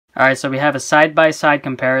Alright, so we have a side-by-side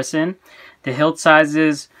comparison. The hilt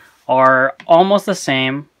sizes are almost the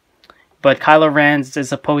same, but Kylo Ren's is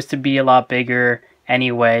supposed to be a lot bigger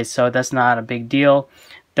anyway, so that's not a big deal.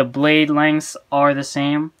 The blade lengths are the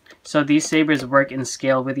same, so these sabers work in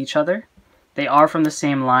scale with each other. They are from the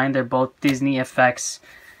same line. They're both Disney effects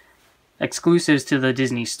exclusives to the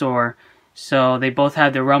Disney store. So they both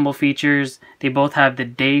have the rumble features. They both have the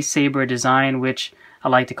day saber design, which I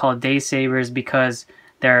like to call day sabers because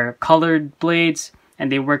they're colored blades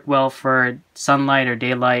and they work well for sunlight or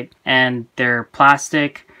daylight, and they're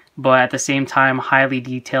plastic but at the same time highly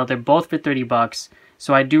detailed. They're both for 30 bucks.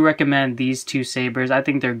 So I do recommend these two sabers. I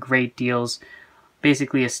think they're great deals.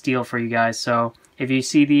 Basically a steal for you guys. So if you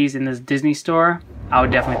see these in the Disney store, I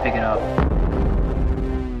would definitely pick it up.